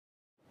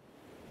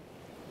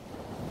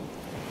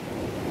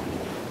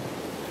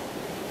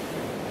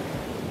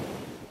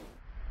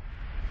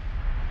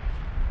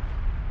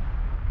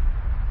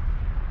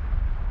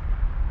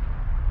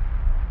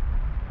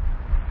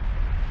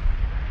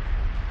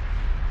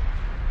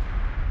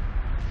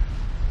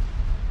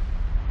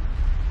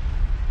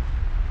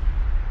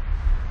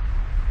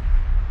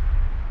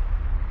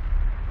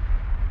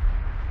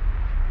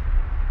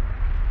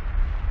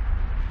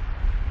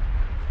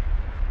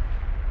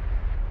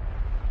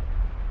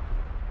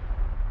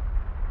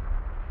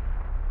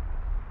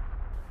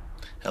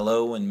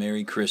Hello and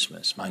Merry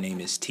Christmas. My name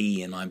is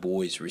T and my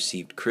boys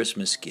received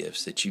Christmas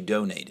gifts that you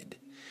donated.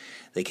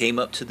 They came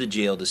up to the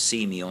jail to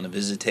see me on a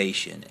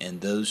visitation,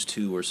 and those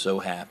two were so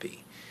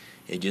happy.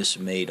 It just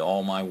made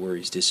all my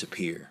worries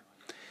disappear.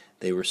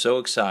 They were so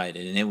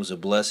excited, and it was a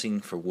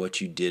blessing for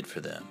what you did for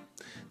them.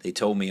 They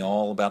told me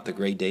all about the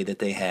great day that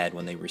they had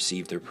when they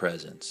received their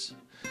presents.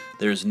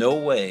 There's no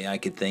way I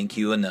could thank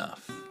you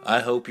enough.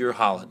 I hope your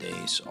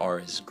holidays are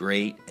as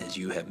great as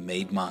you have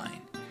made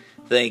mine.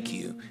 Thank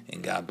you,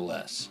 and God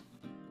bless.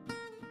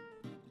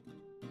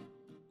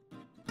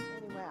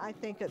 Anyway, I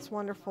think it's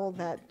wonderful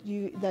that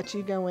you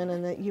go in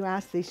and that you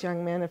ask these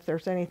young men if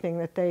there's anything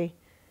that they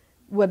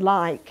would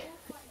like.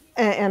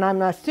 And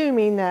I'm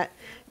assuming that,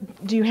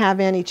 do you have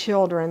any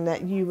children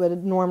that you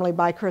would normally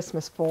buy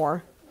Christmas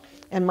for?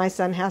 And my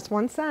son has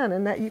one son,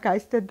 and that you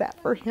guys did that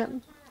for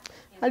him.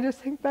 I just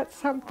think that's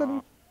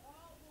something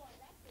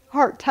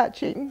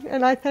heart-touching,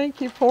 and I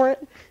thank you for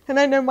it. And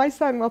I know my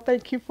son will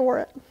thank you for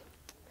it.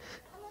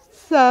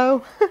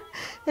 So,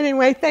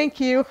 anyway,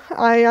 thank you.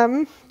 I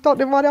don't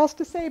know what else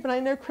to say, but I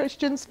know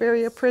Christian's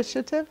very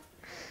appreciative.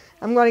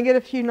 I'm going to get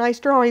a few nice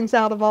drawings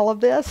out of all of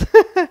this.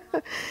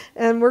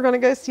 And we're going to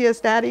go see his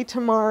daddy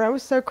tomorrow,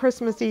 so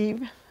Christmas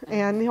Eve.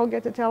 And he'll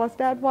get to tell us,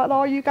 Dad, what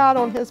all you got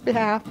on his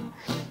behalf.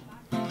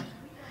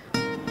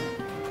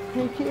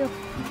 Thank you.